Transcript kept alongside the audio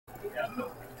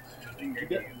You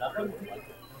get nothing. You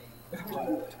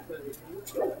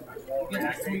get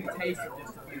the sweet taste of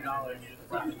just a few dollars.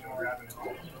 I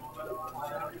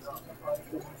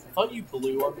thought you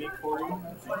blew on me, Corey.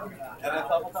 And I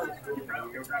thought that was really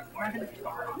weird.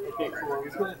 Okay, Corey, I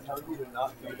was going to tell you to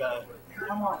not do that.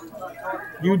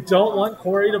 You don't want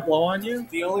Corey to blow on you?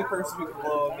 The only person who can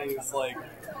blow on me is like.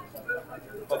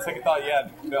 Let's take a thought. Yeah,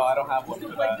 no, I don't have one for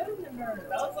that.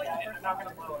 I'm not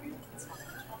gonna blow you.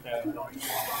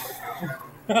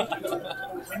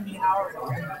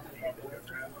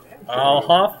 I'll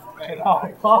huff and I'll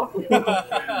puff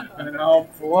and I'll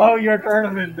blow your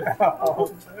tournament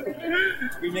down.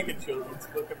 We make a children's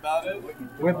book about it.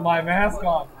 With my mask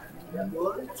on.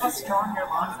 How strong your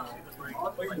lungs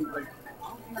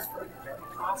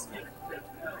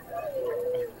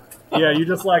Yeah, you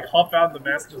just like huff out and the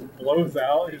mask just blows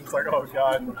out. You're just like, oh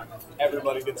god.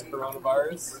 Everybody gets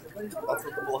coronavirus. That's what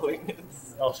the blowing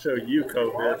is. I'll show you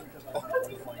COVID.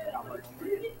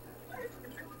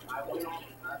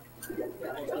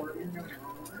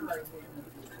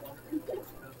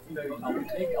 You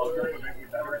think algorithm would be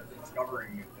better at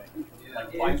discovering new things, like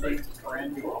finding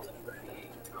brand new options.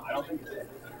 I don't think it's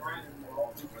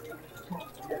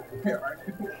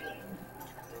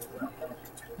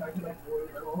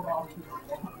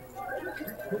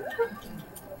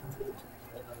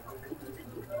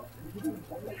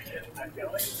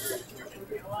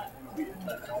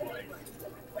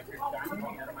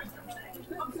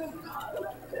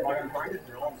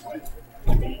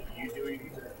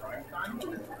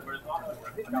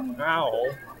Ow.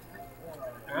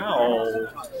 Ow.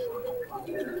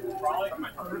 probably my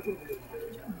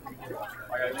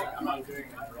like I think I'm not doing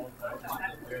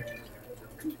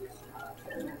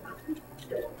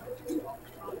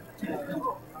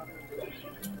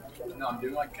no, I'm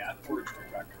doing like cat for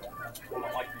practical. I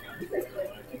don't like the gun. I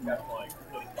think that's like the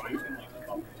fine and like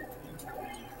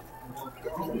the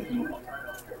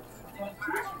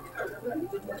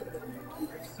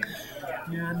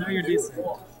Yeah, no, you're decent.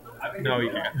 No,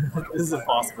 you can't. This is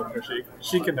impossible for she.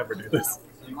 She can never do this.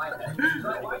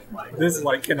 This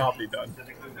like cannot be done.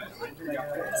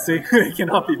 See, it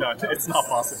cannot be done. It's not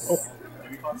possible.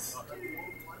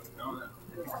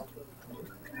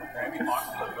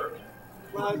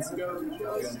 Let's go,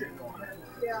 Justin.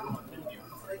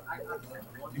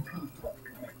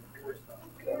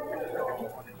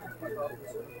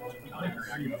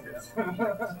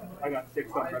 I got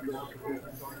 6 on regular.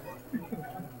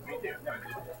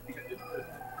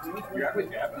 You actually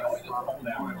jab, you always just hold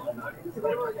down and hold down.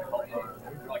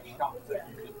 You're like shocked that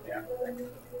you just jab.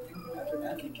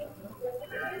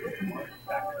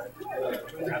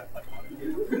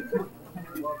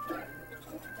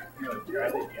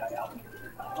 Grab it, yeah, out.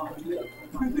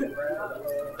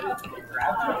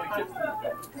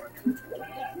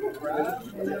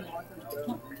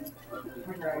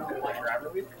 Grab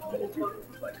release.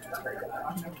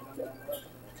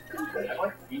 I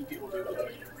like seeing people do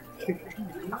that.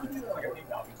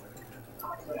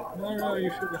 No,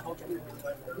 you should help me.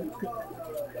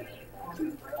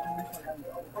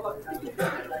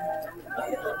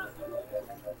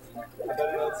 I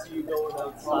better not see you going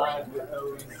outside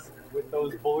with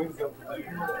those boys up there. I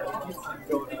see you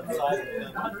going outside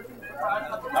with them.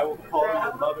 I will call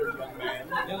your mother, young man.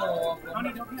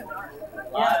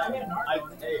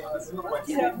 Hey, this is a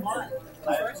question. I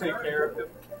have to take care of him.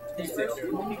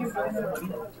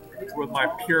 With my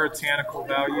puritanical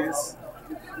values.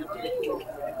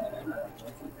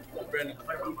 Brandon,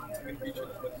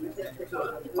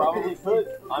 probably could.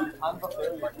 I'm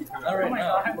prepared. All right,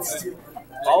 now.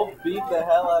 I'll beat the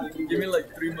hell out of you. Give me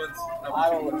like 3 months. I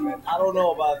don't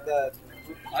know about that.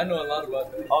 I know a lot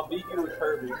about that. I'll beat you with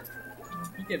Kirby.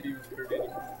 You can't be with Kirby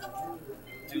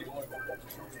anymore.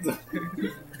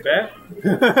 Bet?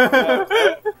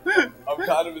 I'm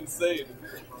kind of insane.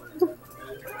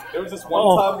 There was this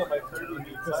one time that my Kirby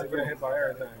beat Just get hit by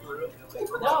everything.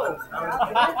 No!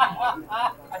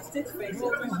 I stitch face it.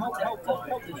 Help.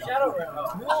 The shadow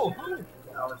realm. No!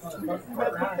 The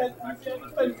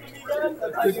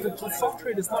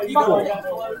subtrade is not equal.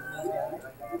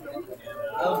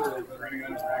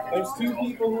 There's 2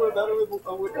 people who are better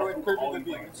with Kirby than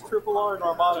me. It's Triple R and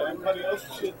Armada. Everybody else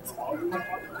is shit.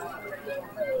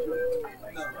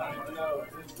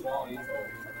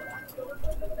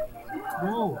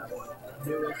 No.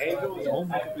 Angel is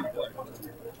only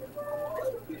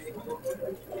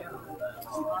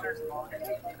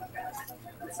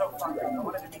It's so fun. I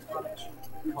wanted to be punished.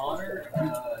 Connor,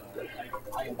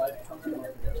 I invited something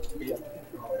else to go. He has a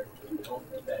controller. Both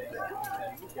today.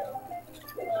 There you go.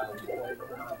 We played for a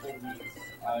couple of weeks.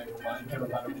 I reminded him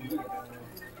about a week ago.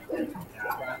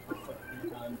 Practiced like 3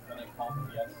 times.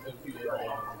 Yes, so few days ago.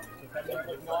 So I'm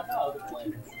like, no, I got other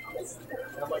plans.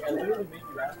 And I'm like, I literally made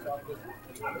you ask off this.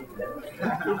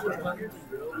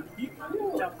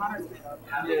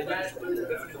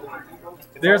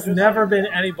 There's never been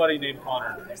anybody named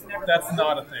Connor. That's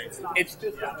not a thing. It's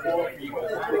just a cool for you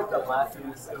guys. I think the last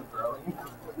name is still growing.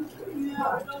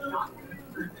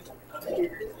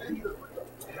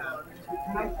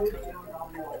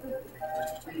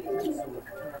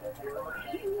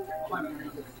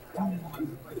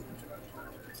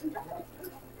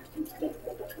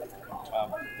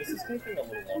 This is taking a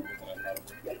little longer than I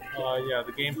thought it would. Yeah,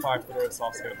 the game 5 threw us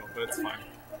off schedule, but it's fine.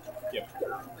 Yep.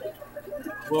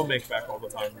 We'll make back all the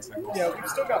time in singles. Yeah, we've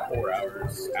still got 4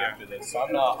 hours after this, so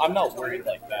I'm not worried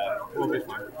like that. We'll be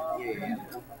fine. Yeah.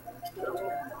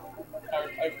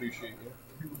 I appreciate you.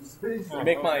 You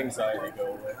make my anxiety go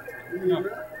away. Yeah.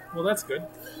 Well, that's good.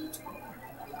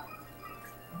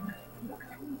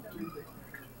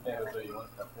 Hey, Jose, you want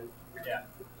a cupcake? Yeah.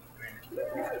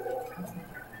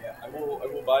 Yeah, I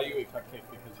will buy you a cupcake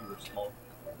because you were small.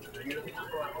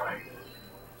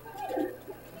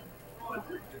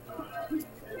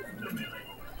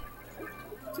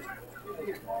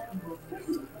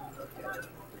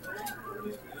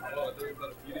 Oh, they're about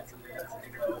to feed it to me.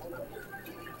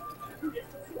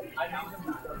 I made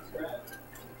them from scratch.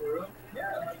 For real?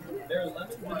 Yeah. They're lemon.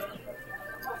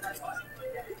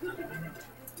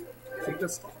 Take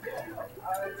this.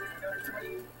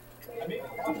 I mean,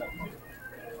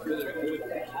 really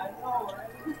good.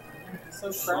 It's so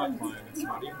It's not crappy. mine. It's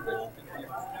not even full.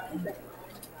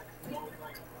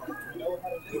 You know how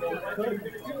to do it.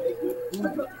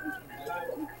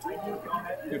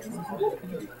 Good choice.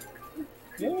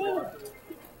 Yeah.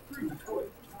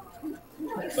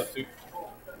 What's up, Soup?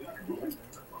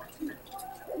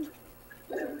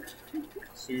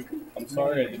 Soup, I'm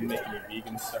sorry I didn't make any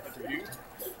vegan stuff for you.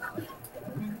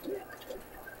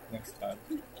 Next time.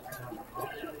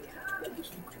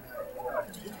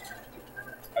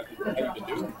 How you been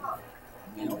doing?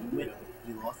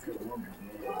 We lost the war,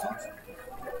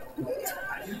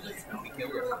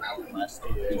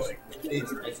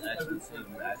 it's actually the same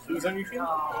match. Who's on your team?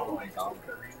 Oh my god.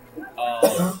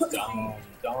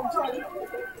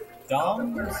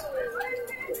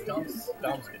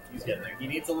 Dom's good. He's getting there. He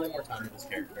needs a little more time with his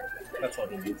character. That's all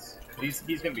he needs.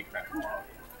 He's gonna be crap.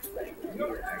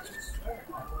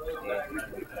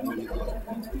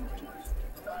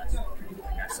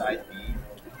 Side B,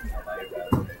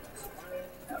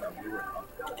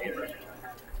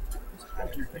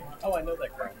 Oh, I know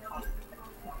that crap.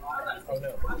 Oh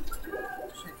no.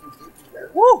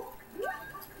 Woo!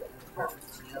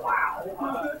 Wow.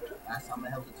 Last time I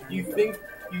held the turn. You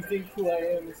think who I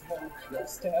am is how I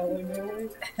dress to LA Melee?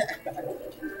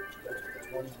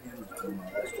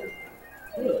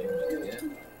 Really? Yeah.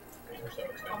 You're so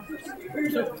excited. You're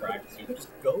so cracked, Soup. Just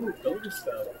go to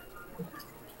stuff.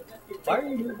 Why are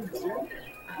you moving, Soup?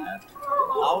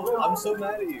 I'm so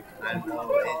mad at you. I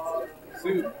know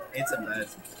Soup, it's a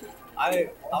mess.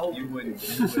 I'll You wouldn't.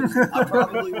 I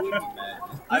probably wouldn't, man.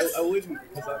 I wouldn't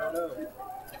because I don't know.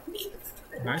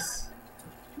 Nice.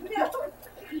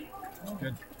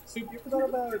 Good. Soup, you forgot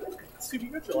about Soup, you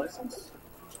got your license?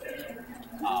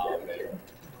 Oh man.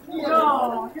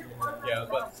 No. Yeah, I was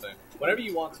about to say. Whenever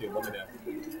you want to, let me know.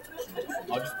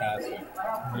 I'll just pass you.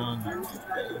 No.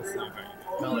 That's not good.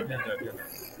 Not like that.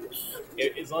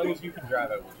 As long as you can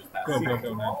drive, I will just pass you.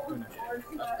 Go now.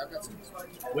 I've got some.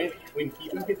 When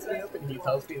Kibu hits me up and he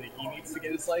tells me that he needs to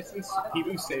get his license,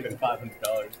 Kibu's saving $500.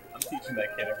 I'm teaching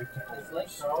that kid everything.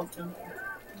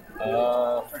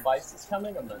 Vice is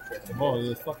coming? I'm not sure. Whoa, is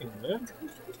it fucking lit?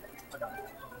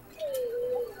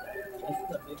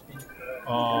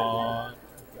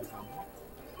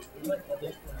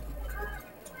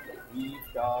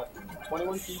 We've got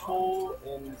 21 people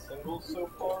in singles so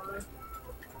far.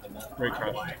 Great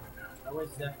crush. I was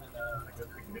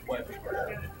definitely What?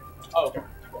 Oh, okay.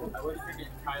 I was freaking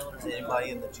Tyler. Is anybody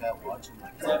in the chat watching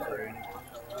like that or anything?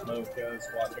 Mocha's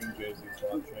watching, Josie's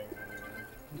watching.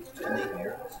 Can they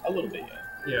hear us? A little bit,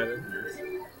 yeah.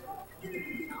 Yeah.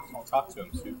 I'll talk to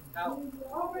him soon.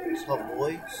 So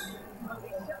boys,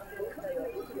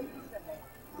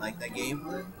 like that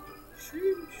gameplay?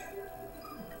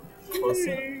 Close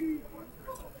up.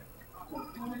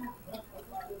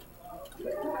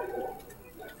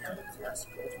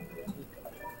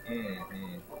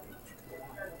 Mm-hmm.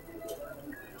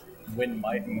 When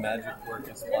might and magic work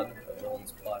as one, the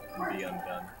villain's plot can be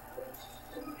undone.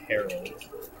 Harold.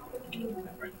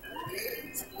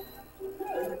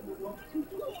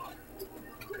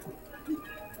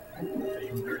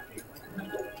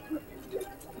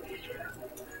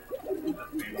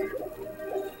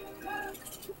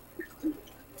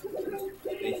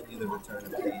 return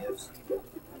of KFC.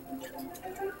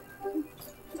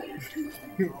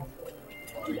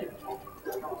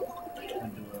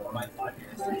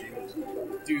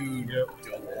 Dude, Yep.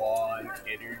 don't want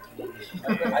energy.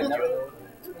 I never.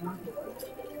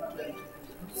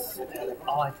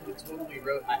 Oh, I totally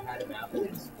wrote I had an apple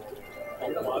in school.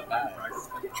 A lot bad.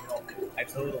 I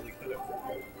totally could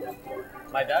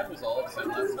have. My dad was all upset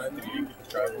last night that he didn't get to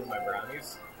try one of my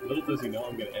brownies. Little does he know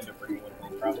I'm going to end up bringing one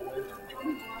home probably.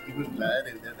 He was mad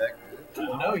and did that good.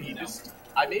 No, he just...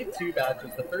 I made 2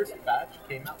 batches. The first batch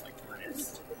came out like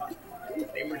bricks.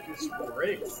 They were just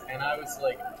bricks. And I was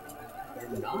like, they're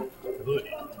not good.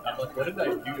 I'm like, what did I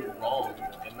do wrong?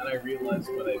 And then I realized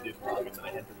what I did wrong, and then I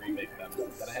had to remake them.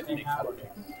 Then I had to make cupcakes.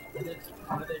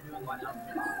 What are they doing right now?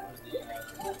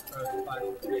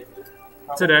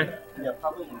 Today. Yeah,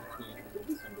 probably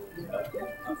between singles.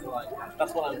 I feel like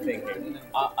That's what I'm thinking.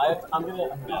 I'm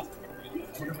gonna ask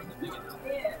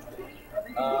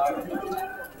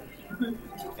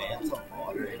Fans of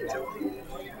Otter and Joey.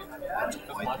 That's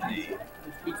quite the name.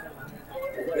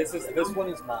 this one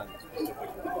is mine.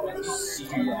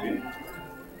 Stupid.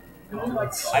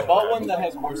 I bought one that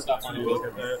has more stuff on You it. look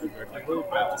at that, and like, a little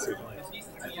bad decision.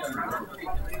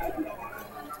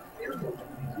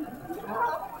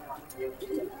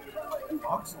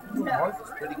 North is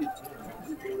pretty good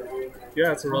too.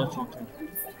 Yeah, it's a really cheap team.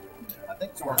 I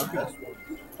think it's one of the best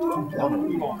ones. One of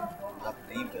them. Not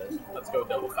the best. Let's go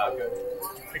double taco.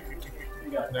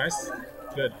 Nice.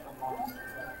 Good.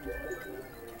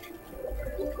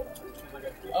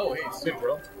 Oh, hey, Good,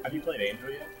 bro. have you played Angel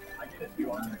yet? Have you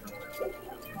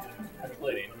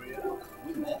played Angel yet?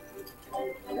 We met.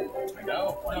 I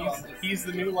know. He's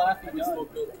the new Laffy God.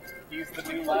 He's the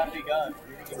new Laffy God.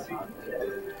 You're gonna see.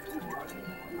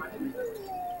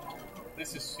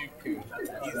 This is Suku.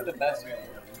 He's the best.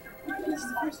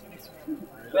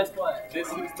 best what? This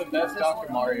is the best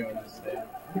Dr. Mario in this state.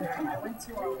 I went to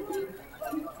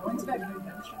that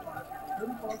convention.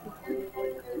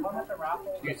 One at the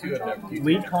raffle. You two have never.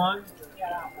 LeeCon?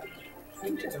 Yeah.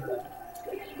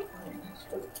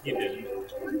 You didn't.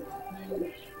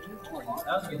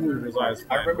 Ooh, his eyes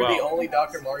I fine. remember the Wow. only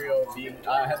Dr. Mario being.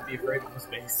 I had to be afraid of his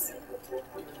face.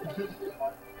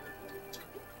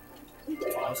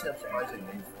 Honestly, I'm surprised they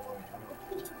made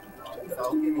 4.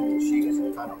 Falcon and Sheik is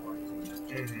kind of hard to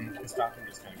Mm-hmm. His Falcon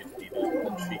just kind of gets beat up,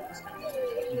 and Sheik is kind of.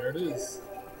 There it is.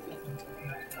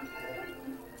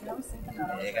 I was thinking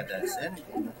that They got that sin.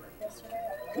 yesterday.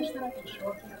 I wish that I could show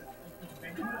up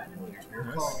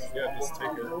Nice. Yeah, just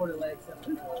take it. Lower legs up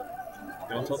the floor.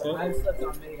 Don't tilt that. I've slept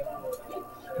on many a floor.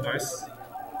 Nice.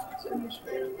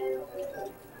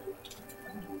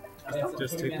 And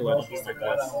Just some take the King leg, Man just take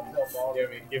Ball, this. hotel ball.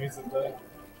 Give me something.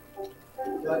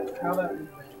 But how about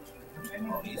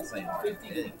Oh, he's playing 50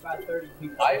 feet by 30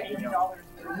 feet? $50.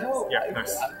 Yeah,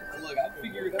 nice. Look, I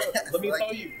figured it out. Let me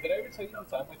tell you. Did I ever tell you the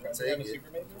time I tried to run a super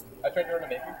major? I tried to run a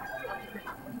major.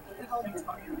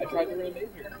 I tried to run a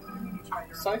major.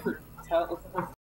 Cypher.